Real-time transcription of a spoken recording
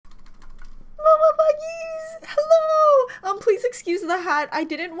excuse the hat. I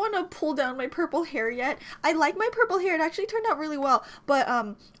didn't want to pull down my purple hair yet. I like my purple hair. It actually turned out really well. But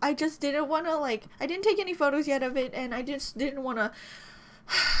I just didn't want to, like, I didn't take any photos yet of it, and I just didn't want to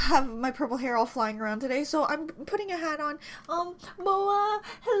have my purple hair all flying around today, so I'm putting a hat on. Moa,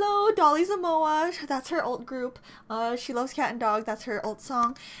 hello, Dolly's a Moa, that's her alt group. She loves cat and dog, that's her alt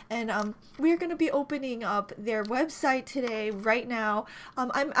song, and we're gonna be opening up their website today, right now.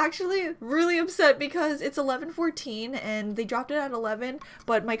 I'm actually really upset because it's 11:14 and they dropped it at 11,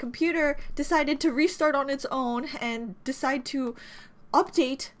 but my computer decided to restart on its own and decide to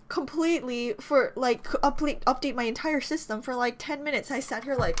update completely for like update my entire system for like 10 minutes. I sat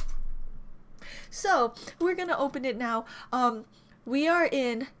here like, so we're gonna open it now. We are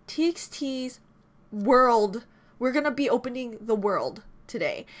in TXT's world. We're gonna be opening the world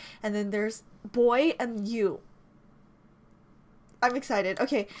today, and then there's boy and you. I'm excited.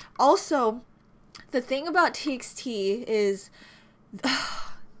 Okay, also the thing about TXT is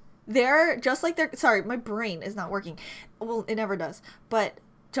they're just like their, sorry, my brain is not working. Well, it never does. But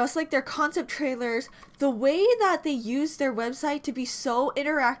just like their concept trailers, the way that they use their website to be so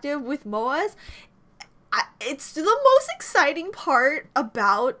interactive with MOAs, it's the most exciting part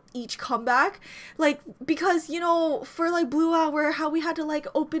about each comeback. Like, because, you know, for like Blue Hour, how we had to like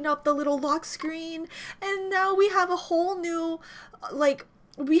open up the little lock screen, and now we have a whole new, like,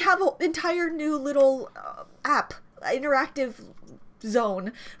 we have an entire new little app, interactive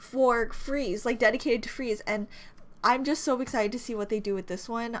zone for Freeze, like dedicated to Freeze, and I'm just so excited to see what they do with this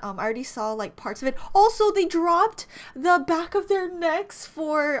one. I already saw like parts of it. Also, they dropped the back of their necks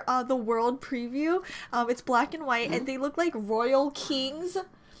for the world preview. It's black and white, and they look like royal kings,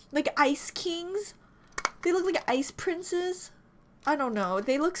 like ice kings. They look like ice princes. I don't know.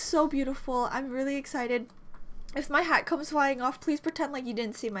 They look so beautiful. I'm really excited. If my hat comes flying off, please pretend like you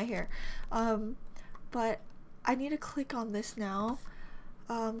didn't see my hair. But I need to click on this now.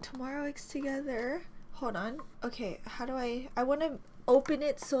 Tomorrow X together. Hold on. Okay, how do I want to open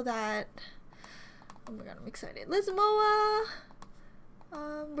it so that, oh my god, I'm excited. Let's Moa.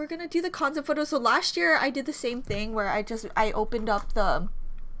 We're gonna do the concept photo. So last year I did the same thing where I opened up their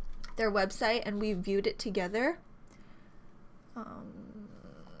website and we viewed it together.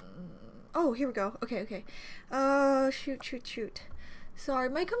 Oh, here we go. Okay. Shoot. Sorry,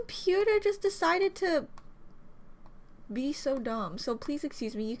 my computer just decided to be so dumb, so please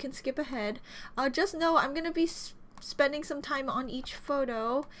excuse me. You can skip ahead. Just know I'm gonna be spending some time on each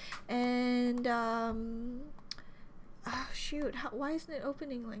photo, and oh shoot, why isn't it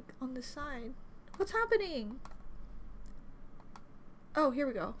opening like on the side? What's happening? Oh, here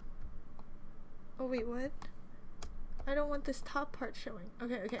we go. Oh wait, what? I don't want this top part showing.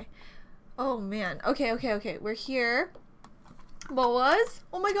 Okay. Oh man. Okay. We're here. Boas?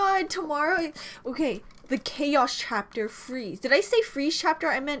 Oh my god, tomorrow. Okay, the chaos chapter, Freeze. Did I say Freeze chapter?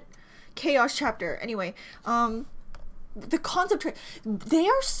 I meant chaos chapter. Anyway, the concept, they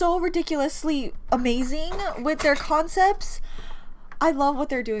are so ridiculously amazing with their concepts. I love what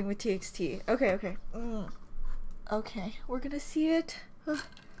they're doing with TXT. Okay. Okay, we're gonna see it.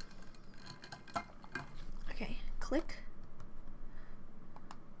 Okay, click.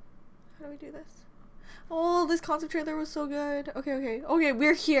 How do we do this? Oh, this concept trailer was so good. Okay,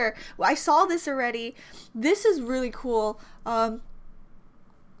 we're here. I saw this already. This is really cool. Oh!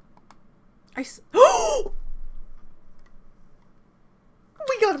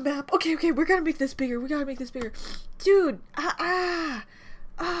 We got a map. Okay, we're gonna make this bigger. Dude, I'm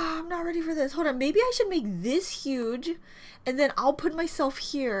not ready for this. Hold on, maybe I should make this huge, and then I'll put myself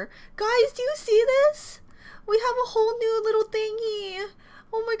here. Guys, do you see this? We have a whole new little thingy.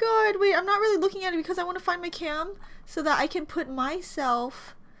 Oh my god, wait, I'm not really looking at it because I want to find my cam so that I can put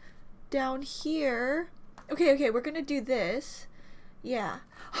myself down here. Okay, we're gonna do this. Yeah.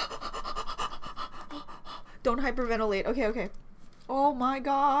 Don't hyperventilate. Okay. Oh my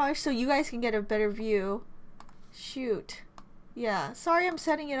gosh, so you guys can get a better view. Shoot. Yeah, sorry I'm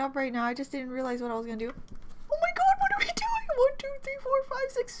setting it up right now. I just didn't realize what I was gonna do. Oh my god, what are we doing? 1, 2, 3, 4, 5,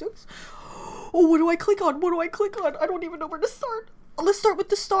 6, 6. Oh, what do I click on? I don't even know where to start. Let's start with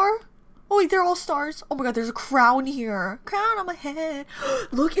the star. Oh wait, they're all stars. Oh my god, there's a crown here. Crown on my head.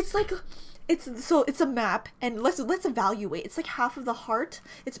 Look, it's like, it's a map, and let's evaluate. It's like half of the heart.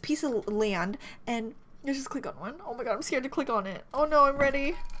 It's a piece of land, and let's just click on one. Oh my god, I'm scared to click on it. Oh no, I'm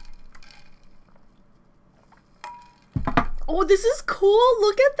ready. Oh, this is cool.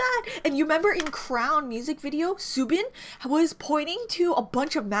 Look at that. And you remember in Crown music video, Subin was pointing to a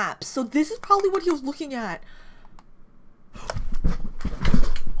bunch of maps. So this is probably what he was looking at.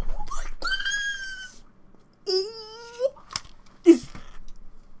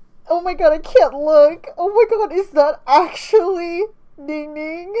 Oh Oh my god, I can't look. Oh my god, is that actually Ning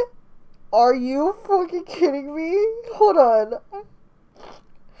Ning? Are you fucking kidding me? Hold on.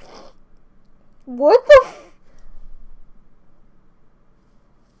 What the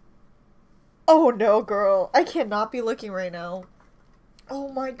Oh no, girl. I cannot be looking right now.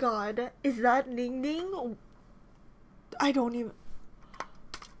 Oh my god. Is that Ning Ning? I don't even...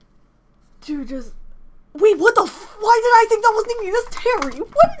 Dude, just... Wait, what the why did I think that was Ning Ning? That's Terry.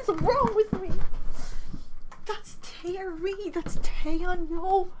 What is wrong with me? That's Terry. That's Taeyeon.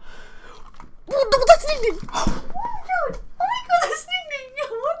 No. No, that's Ning Ning. Oh my god. Oh my god, that's Ning Ning.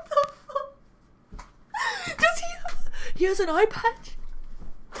 What the fuck? Does he have... He has an eye patch?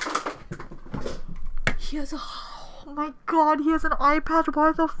 He has a... Oh my god, he has an eye patch.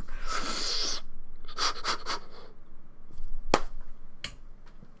 Why the...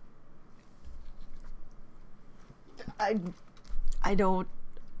 I don't...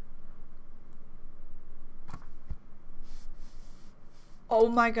 Oh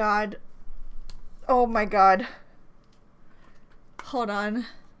my god. Oh my god. Hold on.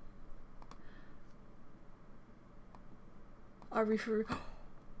 Are we for...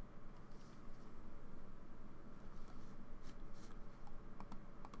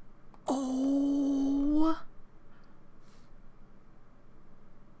 Oh...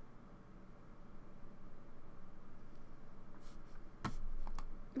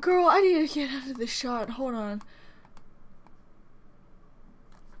 Girl, I need to get out of this shot. Hold on.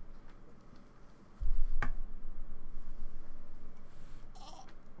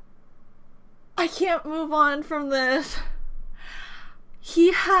 I can't move on from this.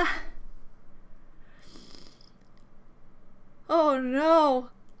 Oh no.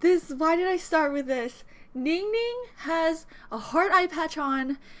 Why did I start with this? Ning Ning has a heart eye patch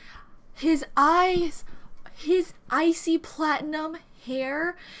on. His eyes, his icy platinum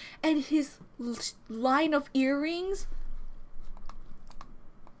hair, and his line of earrings.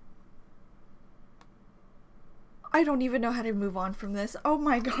 I don't even know how to move on from this. Oh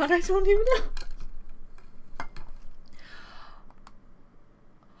my god, I don't even know.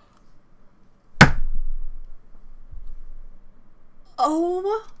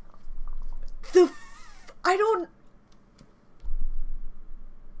 Oh, I don't...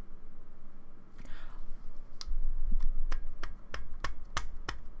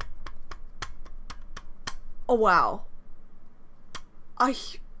 Oh wow.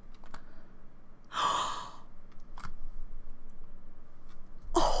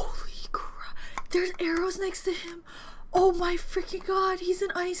 Holy crap. There's arrows next to him. Oh my freaking god, he's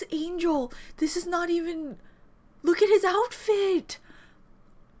an ice angel. This is not even... Look at his outfit.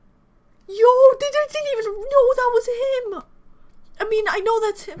 Yo, I didn't even know that was him. I mean, I know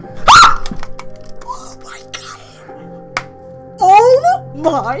that's him. Oh my god. Oh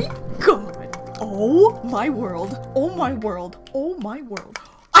my god. Oh my world. Oh my world. Oh my world.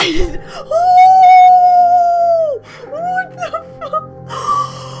 I didn't... Oh! What the fuck?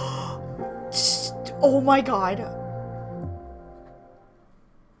 Oh my god.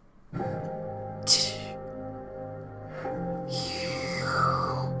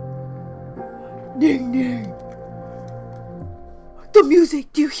 Ning Ning. The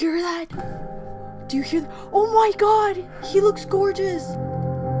music, do you hear that? Do you hear that? Oh my god, he looks gorgeous.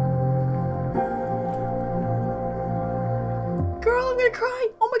 Girl, I'm gonna cry.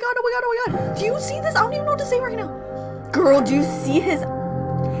 Oh my god, oh my god, oh my god. Do you see this? I don't even know what to say right now. Girl, do you see his...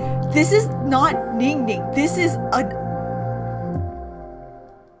 This is not Ning Ning. This is a...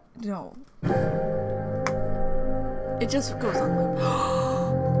 No. It just goes on like...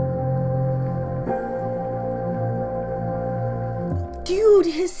 Dude,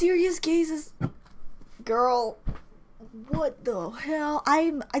 his serious gaze is... Girl, what the hell?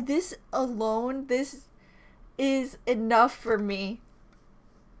 This alone, this is enough for me.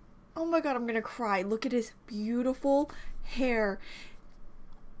 Oh my god, I'm gonna cry. Look at his beautiful hair.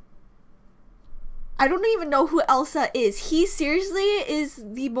 I don't even know who Elsa is. He seriously is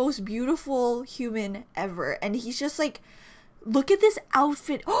the most beautiful human ever. And he's just like, look at this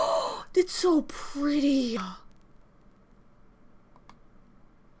outfit. Oh, it's so pretty.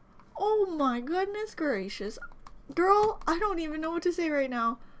 Oh my goodness gracious. Girl, I don't even know what to say right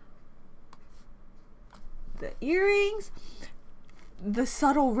now. The earrings, the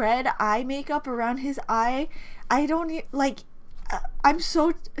subtle red eye makeup around his eye. I don't like, I'm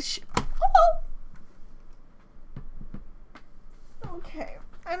so... Oh! Okay,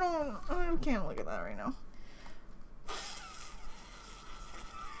 I can't look at that right now.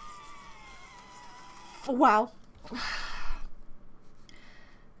 Wow.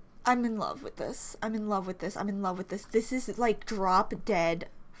 I'm in love with this. I'm in love with this. I'm in love with this. This is like drop dead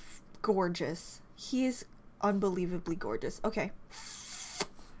gorgeous. He is unbelievably gorgeous. Okay.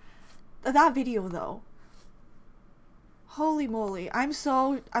 That video though. Holy moly. I'm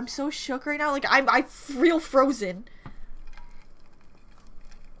so shook right now. Like I'm real frozen.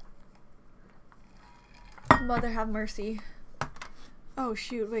 Mother have mercy. Oh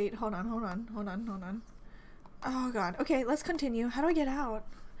shoot, wait, hold on. Oh god. Okay, let's continue. How do I get out?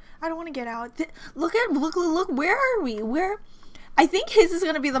 I don't want to get out. Look, where are we? I think his is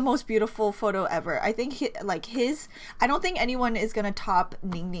going to be the most beautiful photo ever. I think I don't think anyone is going to top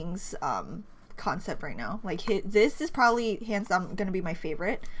Ning Ning's concept right now. Like this is probably hands down going to be my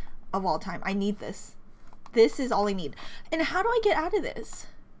favorite of all time. I need this. This is all I need. And how do I get out of this?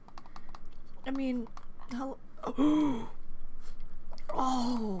 I mean, how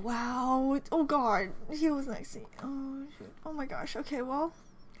oh wow. Oh god. He was next to me. Oh shoot. Oh my gosh. Okay, well,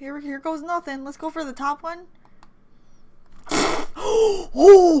 here goes nothing. Let's go for the top one.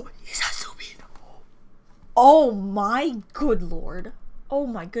 Oh, is that so mean? Oh my good lord. Oh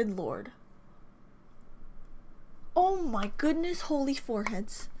my good lord. Oh my goodness, holy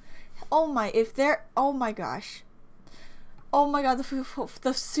foreheads. Oh my, oh my gosh. Oh my god, the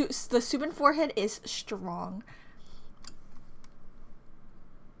Subin forehead is strong.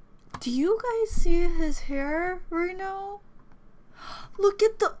 Do you guys see his hair right now? Look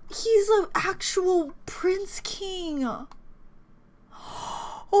at he's an actual Prince King.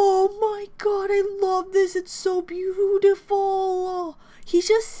 Oh my god, I love this. It's so beautiful. He's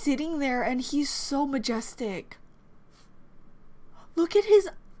just sitting there and he's so majestic. Look at his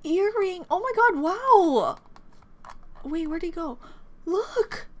earring. Oh my god, wow. Wait, where'd he go?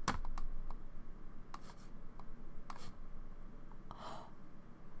 Look.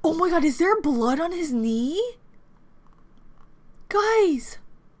 Oh my god, is there blood on his knee? Guys,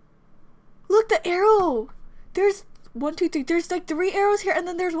 look, the arrow. There's 1, 2, 3. There's like 3 arrows here, and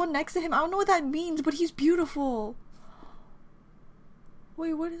then there's one next to him. I don't know what that means, but he's beautiful.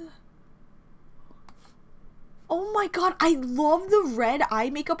 Wait, what is that? Oh my god, I love the red eye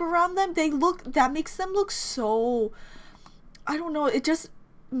makeup around them. That makes them look so, I don't know, it just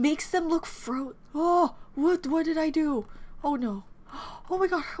makes them look oh, what did I do? Oh no. Oh my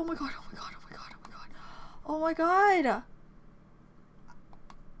god, oh my god, oh my god, oh my god, oh my god. Oh my god.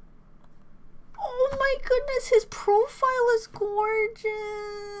 Oh my goodness, his profile is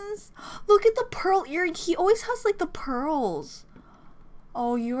gorgeous. Look at the pearl earring. He always has like the pearls.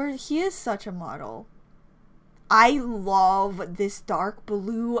 Oh, he is such a model. I love this dark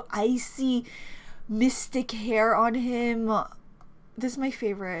blue, icy, mystic hair on him. This is my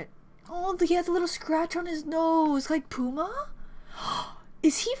favorite. Oh, he has a little scratch on his nose, like Puma.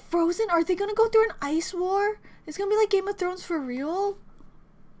 Is he frozen? Are they gonna go through an ice war? It's gonna be like Game of Thrones for real?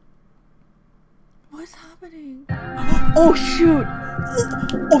 What's happening? Oh shoot!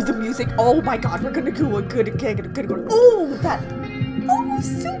 Oh, the music! Oh my god, we're gonna do a good. Oh, that! Oh,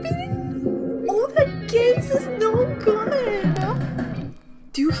 Subin! Oh, that gaze is no good.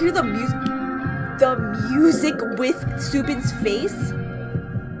 Do you hear the music? The music with Subin's face?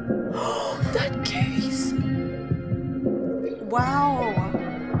 That gaze! Wow!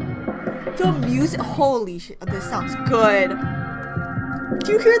 The music! Holy shit! This sounds good.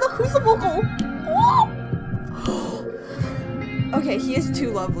 Do you hear who's the vocal? Okay, he is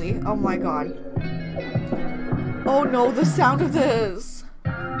too lovely. Oh my god. Oh no, the sound of this.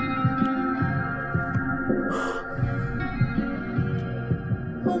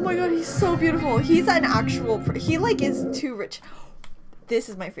 Oh my god, he's so beautiful. He's an actual, he like is too rich. This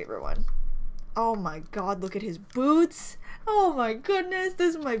is my favorite one. Oh my god, look at his boots. Oh my goodness,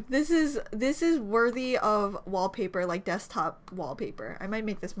 this is worthy of wallpaper, like desktop wallpaper. I might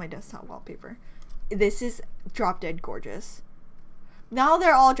make this my desktop wallpaper. This is drop dead gorgeous. Now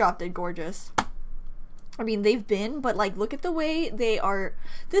they're all drop dead gorgeous. I mean, they've been, but like, look at the way they are.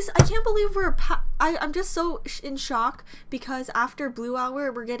 I can't believe I'm just so in shock because after Blue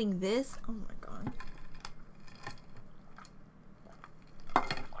Hour, we're getting this. Oh my god.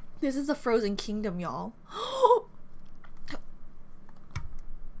 This is the Frozen Kingdom, y'all.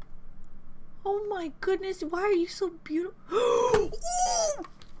 Oh my goodness, why are you so beautiful?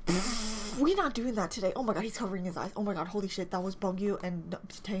 We're not doing that today. Oh my god, he's covering his eyes. Oh my god, holy shit, that was Bongyu and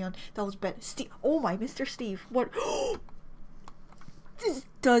Taeyeon. That was Ben. Steve. Oh my, Mr. Steve. What? This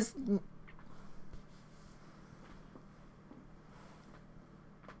does...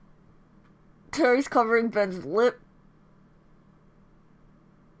 Terry's covering Ben's lip.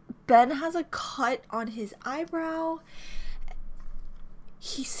 Ben has a cut on his eyebrow.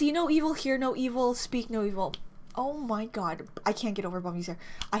 He see no evil, hear no evil, speak no evil. Oh my god, I can't get over Bumby's hair.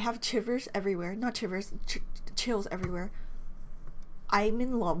 I have chivers everywhere. Not chivers, chills everywhere. I'm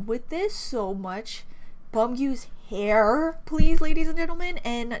in love with this so much. Bumgyu's hair, please, ladies and gentlemen.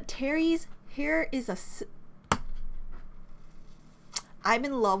 And Terry's hair is I'm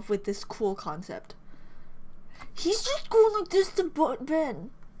in love with this cool concept. He's just going like this to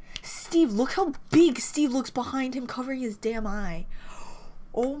Ben. Steve, look how big Steve looks behind him covering his damn eye.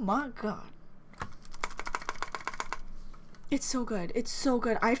 Oh my god. It's so good. It's so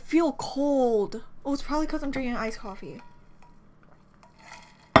good. I feel cold. Oh, it's probably because I'm drinking iced coffee.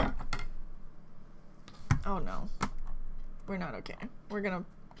 Oh no. We're not okay.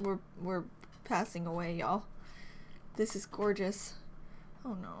 We're passing away, y'all. This is gorgeous.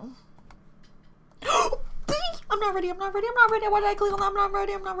 Oh no. I'm not ready. Why did I click on that? I'm not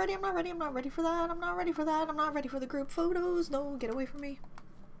ready for that. I'm not ready for the group photos. No, get away from me.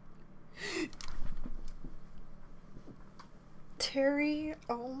 Terry,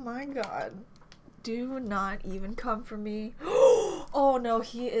 oh my god. Do not even come for me. Oh no,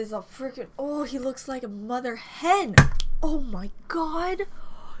 he is a freaking, oh, he looks like a mother hen. Oh my god.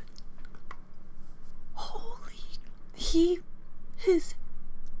 Holy, his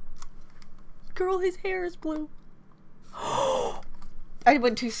hair is blue. I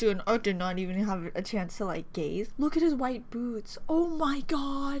went too soon. I did not even have a chance to like gaze. Look at his white boots. Oh my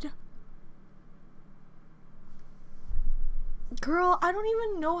god. Girl, I don't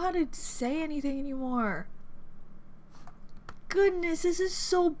even know how to say anything anymore. Goodness, this is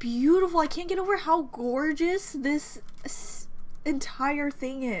so beautiful. I can't get over how gorgeous this entire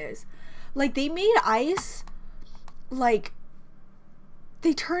thing is. Like, they made ice, like,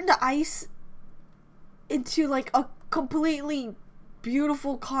 they turned the ice into like a completely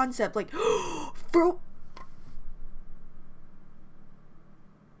beautiful concept. Like,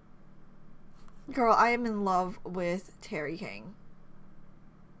 girl, I am in love with Terry King.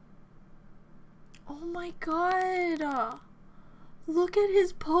 Oh my god. Look at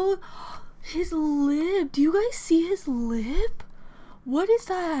his pose. His lip. Do you guys see his lip? What is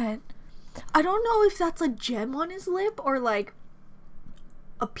that? I don't know if that's a gem on his lip or like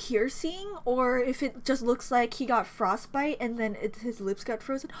a piercing, or if it just looks like he got frostbite and then his lips got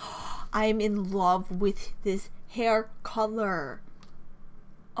frozen. I'm in love with this hair color.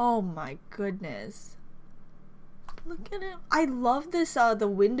 Oh my goodness. Look at him. I love this the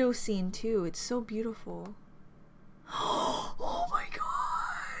window scene too. It's so beautiful. Oh my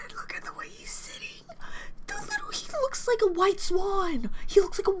god. Look at the way he's sitting. He looks like a white swan. He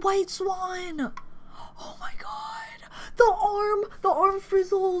looks like a white swan. Oh my god. The arm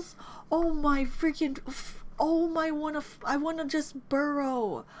frizzles. Oh my freaking, oh my, I wanna just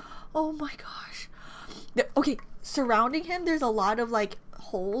burrow. Oh my gosh. Okay, surrounding him, there's a lot of like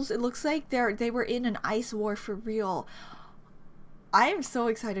holes. It looks like they were in an ice war for real. I am so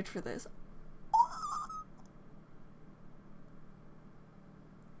excited for this.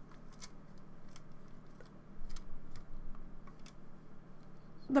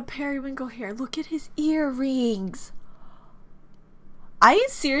 The periwinkle hair. Look at his earrings.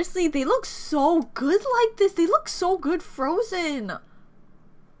 Seriously, they look so good like this. They look so good frozen.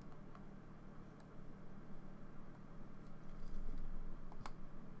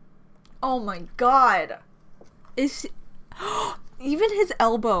 Oh my god. Even his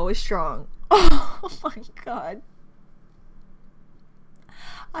elbow is strong. Oh my god.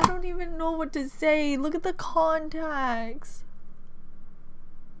 I don't even know what to say. Look at the contacts.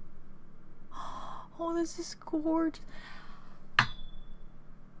 Oh, this is gorgeous.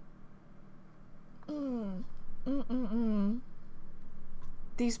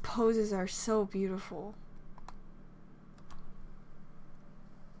 These poses are so beautiful.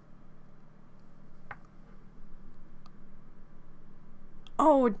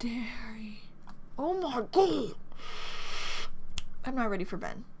 Oh, Derry. Oh my god. I'm not ready for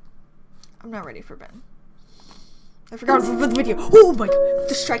Ben. I forgot for the video. Oh my god.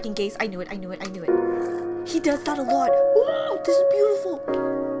 The striking gaze. I knew it. He does that a lot. Oh, this is beautiful.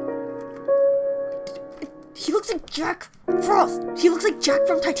 He looks like Jack Frost. He looks like Jack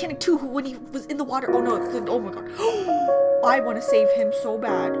from Titanic 2 when he was in the water. Oh no. Oh my god. I want to save him so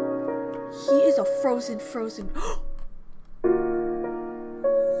bad. He is a frozen.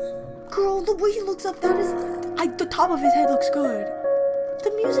 Girl, the way he looks up, that is... the top of his head looks good.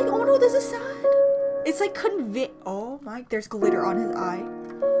 The music, oh no, this is sad. It's like oh my, there's glitter on his eye.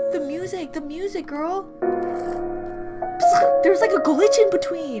 The music, girl. There's like a glitch in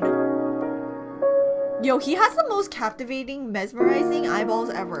between. Yo, he has the most captivating, mesmerizing eyeballs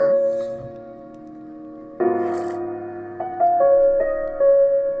ever.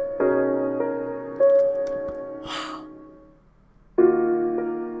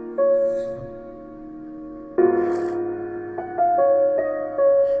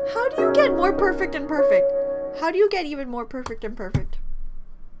 How do you get more perfect and perfect? How do you get even more perfect and perfect?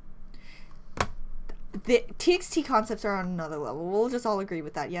 The TXT concepts are on another level. We'll just all agree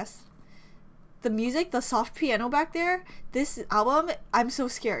with that, yes? The music, the soft piano back there, this album, I'm so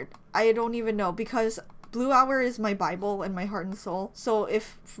scared. I don't even know, because Blue Hour is my Bible and my heart and soul. So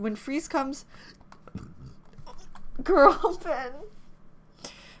when Freeze comes, girl, Ben.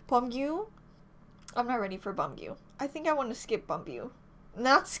 Bumbu? I'm not ready for Bumbu. I think I want to skip Bumbu.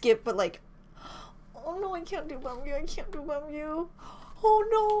 Not skip, but like, oh no, I can't do Bumbu. I can't do Bumbu. Oh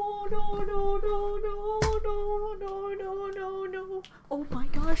no, no, no, no, no, no, no, no, no. Oh my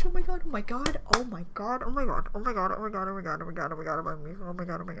gosh, oh my god, oh my god, oh my god, oh my god, oh my god, oh my god, oh my god, oh my god, oh my god, oh my god, oh my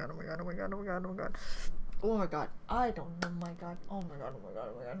god, oh my god, oh my god, oh my god, oh my god, oh my god. Oh my god, I don't know, my god, oh my god, oh my god,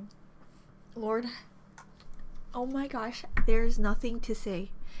 oh my god. Lord, oh my gosh, there's nothing to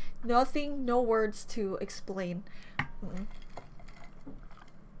say. Nothing, no words to explain.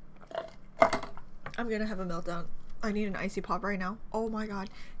 I'm gonna have a meltdown. I need an icy pop right now. Oh my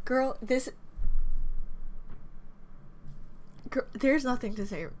god. Girl, this... Girl, there's nothing to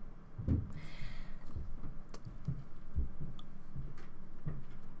say.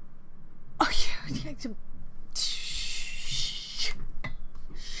 Oh yeah.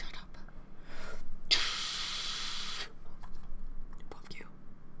 Shut up. Bump you.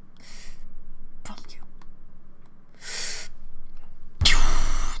 Bump you.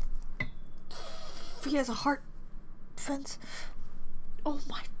 He has a heart fence. Oh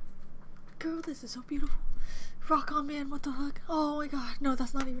my girl, this is so beautiful. Rock on, man, what the fuck? Oh my god, no,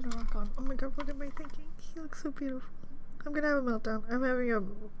 that's not even a rock on. Oh my god, what am I thinking? He looks so beautiful. I'm gonna have a meltdown. I'm having a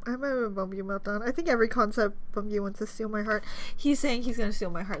Bumbu meltdown. I think every concept Bumbu wants to steal my heart. He's saying he's gonna steal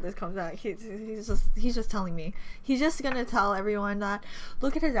my heart. This comes out. He's just telling me. He's just gonna tell everyone that.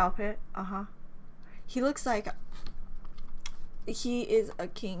 Look at his outfit. He looks like he is a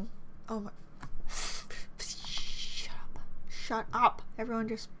king. Oh my. Shut up. Everyone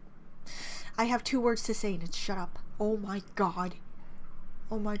just... I have 2 words to say and it's shut up. Oh my god.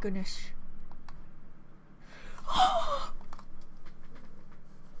 Oh my goodness.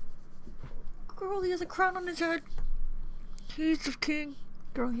 Girl, he has a crown on his head. He's the king.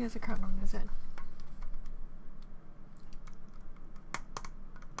 Girl, he has a crown on his head.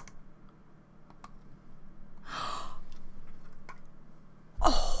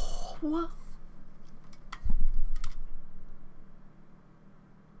 Oh, what?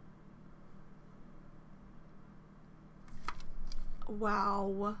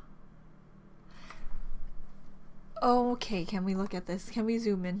 Wow. Okay, can we look at this? Can we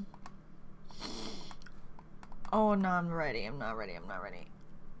zoom in? Oh no, I'm ready. I'm not ready. I'm not ready.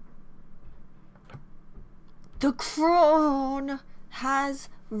 The crown has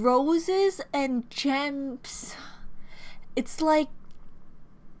roses and gems. It's like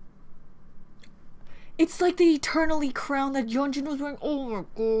the eternally crown that Yeonjun was wearing. Oh my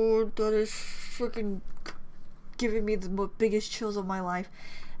god, that is freaking giving me the biggest chills of my life.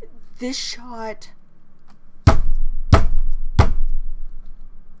 This shot,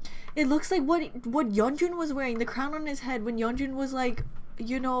 it looks like what Yeonjun was wearing, the crown on his head when Yeonjun was like,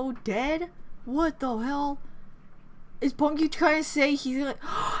 you know, dead. What the hell is Bongyu trying to say? He's like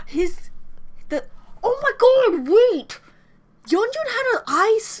oh my god, wait, Yeonjun had an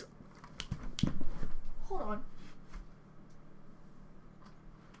ice. Hold on.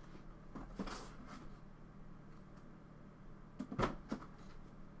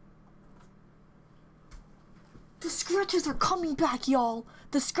 The scratches are coming back, y'all.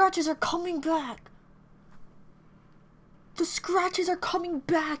 The scratches are coming back. The scratches are coming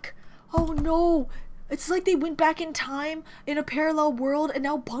back. Oh no. It's like they went back in time in a parallel world and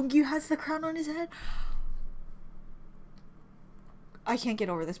now Bongyu has the crown on his head. I can't get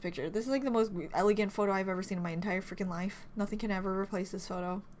over this picture. This is like the most elegant photo I've ever seen in my entire freaking life. Nothing can ever replace this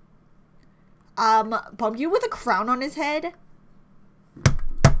photo. Bongyu with a crown on his head.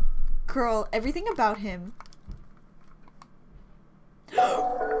 Girl, everything about him.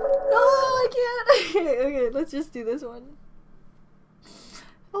 Oh, I can't. Okay, let's just do this one.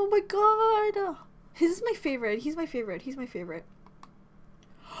 Oh my god. His is my favorite. He's my favorite. He's my favorite.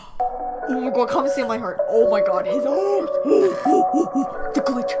 Oh my god, come steal my heart. Oh my god, his the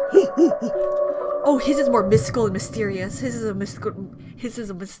glitch. Oh, his is more mystical and mysterious. His is a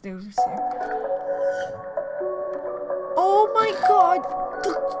mysterious. Oh my god,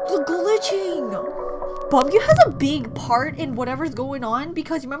 the glitching. Bumbu has a big part in whatever's going on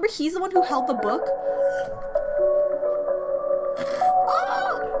because remember he's the one who held the book.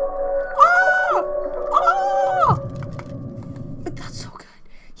 But that's so good.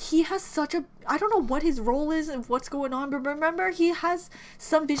 he has such a, I don't know what his role is and what's going on, but remember he has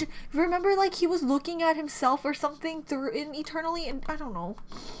some vision. Remember, like, he was looking at himself or something through in eternally, and I don't know.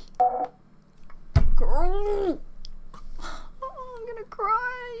 Girl, oh, I'm gonna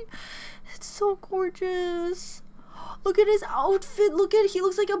cry. It's so gorgeous. Look at his outfit. Look at, he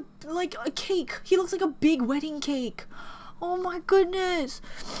looks like a cake. He looks like a big wedding cake. Oh my goodness.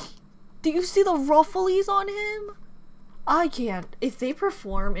 Do you see the ruffles on him? I can't. If they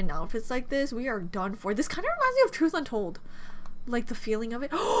perform in outfits like this, we are done for. This kind of reminds me of Truth Untold. Like the feeling of it.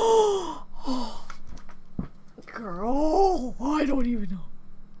 Oh, girl, I don't even know.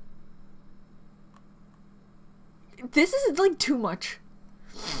 This is like too much.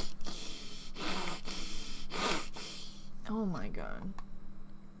 Oh my god.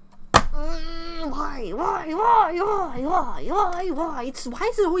 Why? It's, why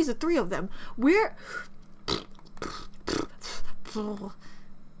is it always the three of them? Where?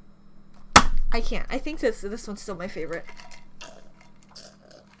 I can't. I think this one's still my favorite.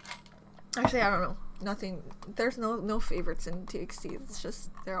 Actually, I don't know. Nothing. There's no favorites in TXT. It's just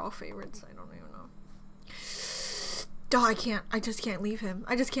they're all favorites. I don't even know. Oh, I can't. I just can't leave him.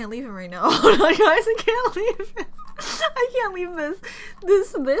 I just can't leave him right now. Guys, I can't leave him. I can't leave this.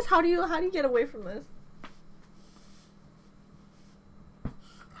 How do you get away from this?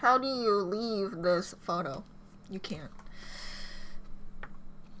 How do you leave this photo? You can't.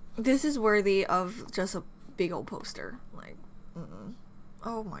 This is worthy of just a big old poster. Like,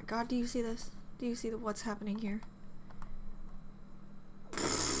 oh my god, do you see this? Do you see what's happening here?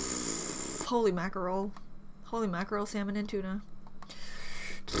 Holy mackerel. Holy mackerel, salmon, and tuna.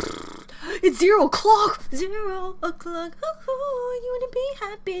 It's 0 o'clock! 0 o'clock. You wanna be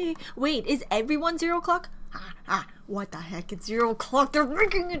happy. Wait, is everyone 0 o'clock? What the heck? It's 0 o'clock. They're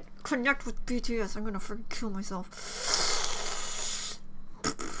making it connect with BTS. I'm gonna freaking kill myself.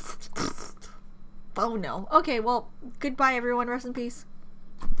 Oh no. Okay, well, goodbye everyone. Rest in peace.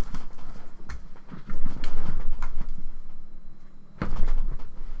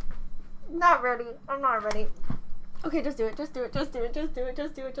 Not ready. I'm not ready. Okay, just do it. Just do it. Just do it. Just do it.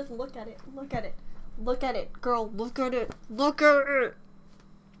 Just do it. Just look at it. Look at it. Look at it. Girl, look at it. Look at it.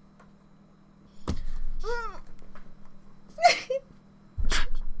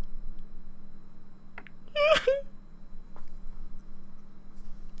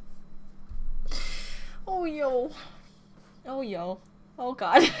 Oh, yo. Oh, yo. Oh,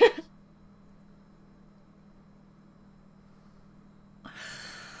 God.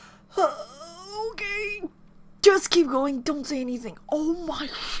 Okay. Just keep going. Don't say anything. Oh, my.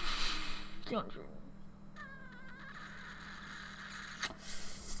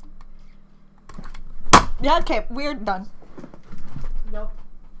 Yeah, okay. We're done. Nope.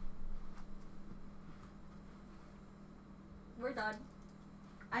 We're done.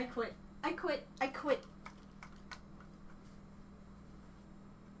 I quit. I quit. I quit.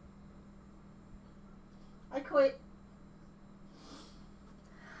 I quit.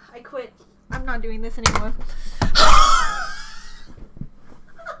 I quit. I'm not doing this anymore.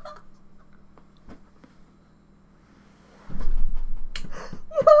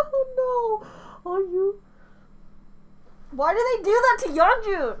 Oh no. Are you? Why do they do that to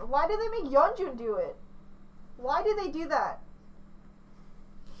Yeonjun? Why do they make Yeonjun do it? Why do they do that?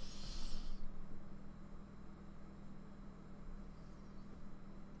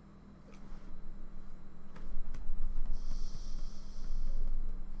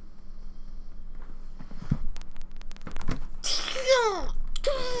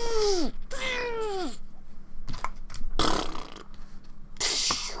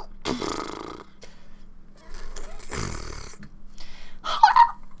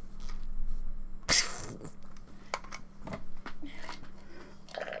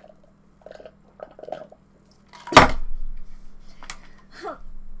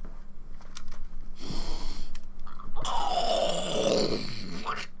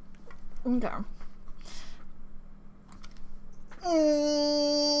 Okay.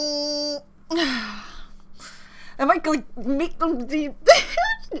 Am I like make them deep?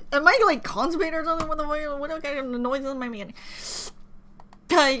 Am I like constipated or something? What kind of noises am I making?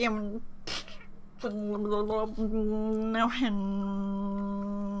 I am.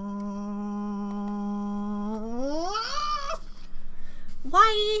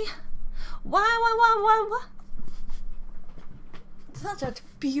 Why? Such a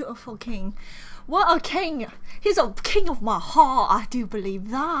beautiful king. What a king! He's a king of my heart. I do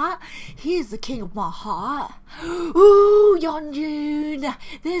believe that. He is the king of my heart. Ooh, Yeonjun.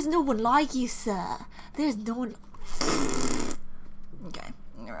 There's no one like you, sir. There's no one. Okay,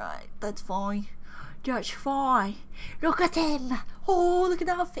 alright, that's fine. Just fine. Look at him. Oh, look at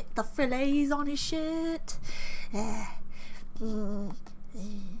that fit. The fillets on his shirt.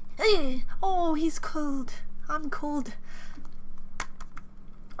 Oh, he's cold. I'm cold.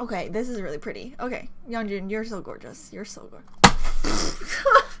 Okay, this is really pretty. Okay, Yeonjun, you're so gorgeous. You're so good.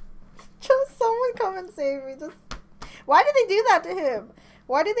 Just someone come and save me. Just why did they do that to him?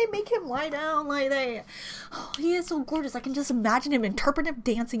 Why did they make him lie down like that? Oh, he is so gorgeous. I can just imagine him interpretive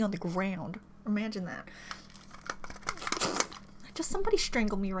dancing on the ground. Imagine that. Just somebody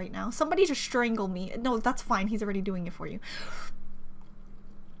strangle me right now. Somebody just strangle me. No, that's fine. He's already doing it for you.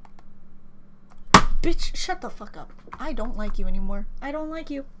 Bitch, shut the fuck up. I don't like you anymore. I don't like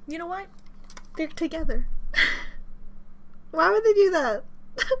you. You know what? They're together. Why would they do that?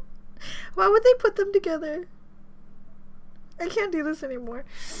 Why would they put them together? I can't do this anymore.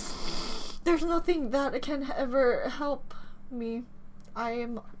 There's nothing that can ever help me. I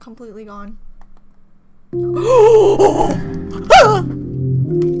am completely gone.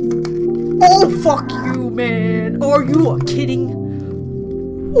 Oh, fuck you, man. Are you kidding?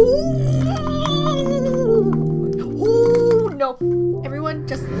 Oh, no. Everyone,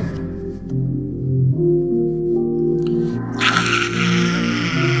 just...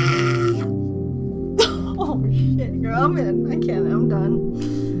 Oh, shit, girl. I'm in. I can't. I'm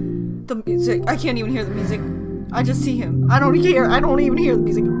done. The music. I can't even hear the music. I just see him. I don't even hear the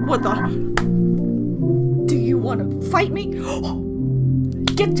music. What the... Do you want to fight me?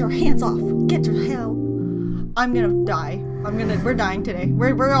 Get your hands off. Get your hell. I'm gonna die. We're dying today.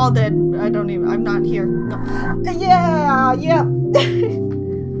 We're all dead. I'm not here. No. Yeah, yeah.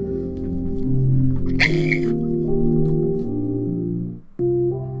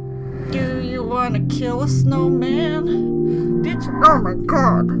 Do you want to kill a snowman? Bitch, oh my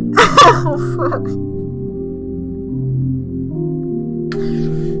god. Oh, fuck.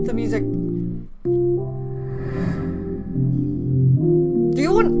 The music. Do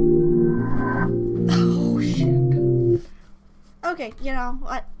you want... Oh, shit. Okay, you know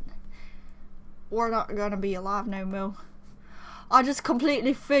what? We're not gonna be alive no more. I just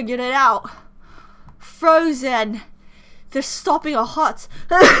completely figured it out. Frozen. They're stopping our huts.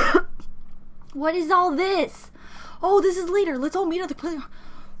 What is all this? Oh, this is later. Let's all meet at the playground.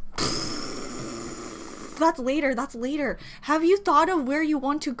 That's later. That's later. Have you thought of where you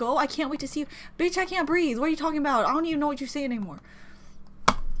want to go? I can't wait to see you. Bitch, I can't breathe. What are you talking about? I don't even know what you're saying anymore.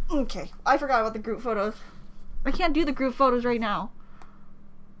 Okay, I forgot about the group photos. I can't do the group photos right now.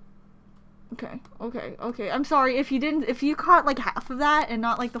 Okay. I'm sorry if you caught like half of that and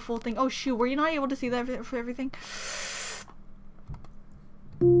not like the full thing. Oh shoot, were you not able to see that for everything?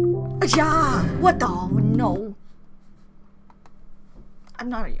 Yeah. What the? No. I'm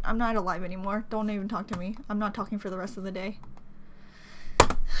not alive anymore. Don't even talk to me. I'm not talking for the rest of the day.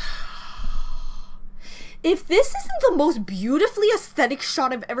 If this isn't the most beautifully aesthetic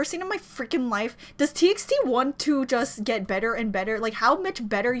shot I've ever seen in my freaking life, does TXT want to just get better and better? Like, how much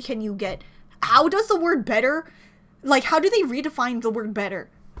better can you get? How does the word better, like, how do they redefine the word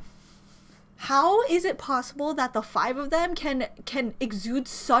better? How is it possible that the 5 of them can exude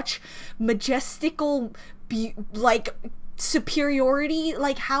such majestical, like, superiority?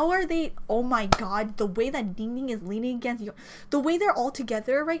 Like, how are they? Oh my god, the way that Ning Ning is leaning against you, the way they're all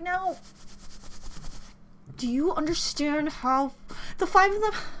together right now. Do you understand how the 5 of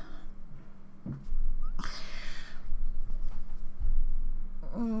them...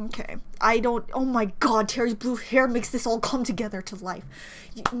 Okay, I don't... Oh my god, Terry's blue hair makes this all come together to life.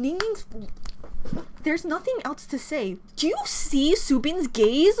 Ning Ning's... There's nothing else to say. Do you see Subin's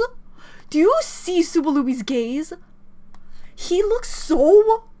gaze? Do you see Subalubi's gaze? He looks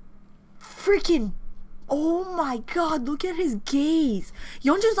so freaking... Oh my god, look at his gaze.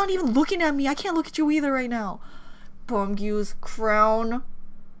 Yeonjun's not even looking at me. I can't look at you either right now. Bongyu's crown.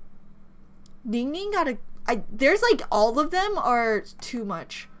 Ning Ning got a... there's like all of them are too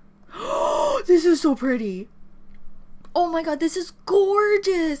much. This is so pretty. Oh my god, this is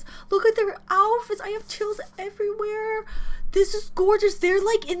gorgeous. Look at their outfits. I have chills everywhere. This is gorgeous. They're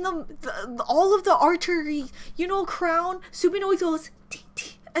like in the all of the archery, you know, crown. Subin always goes ting,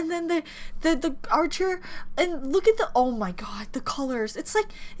 ting. And then the archer, and look at the, oh my god, the colors. It's like,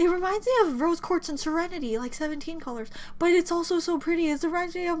 it reminds me of Rose Quartz and Serenity, like 17 colors, but it's also so pretty. It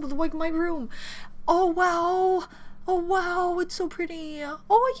reminds me of like my room. Oh wow, it's so pretty. Oh,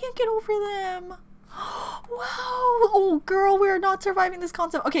 I can't get over them. Wow. Oh girl, we are not surviving this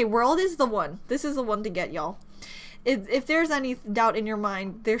concept. Okay, World is the one. This is the one to get, y'all. If there's any doubt in your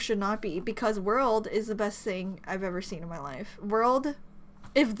mind, there should not be, because World is the best thing I've ever seen in my life. World...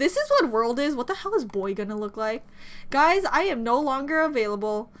 If this is what World is, what the hell is Boy gonna look like? Guys, I am no longer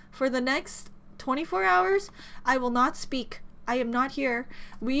available for the next 24 hours, I will not speak. I am not here.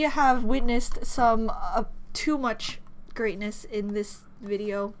 We have witnessed some too much greatness in this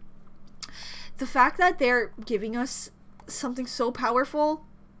video. The fact that they're giving us something so powerful,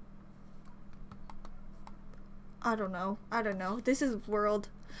 I don't know. This is world.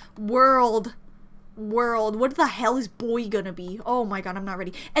 What the hell is boy gonna be? Oh my god, I'm not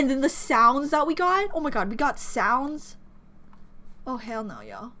ready. And then the sounds that we got. Oh my god, we got sounds. Oh hell no,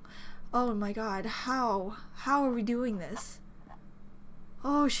 y'all. Oh my god, how are we doing this?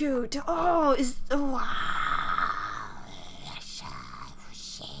 Oh shoot. Oh,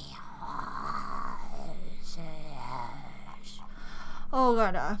 oh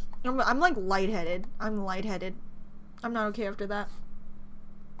god, I'm like lightheaded. I'm lightheaded. I'm not okay after that.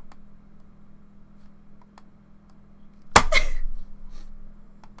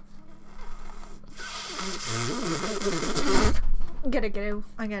 I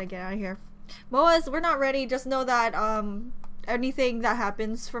gotta get out of here. Moas, we're not ready. Just know that anything that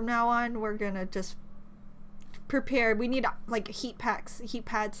happens from now on, we're gonna just prepare. We need like heat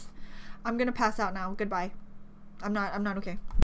pads. I'm gonna pass out now. Goodbye. I'm not okay.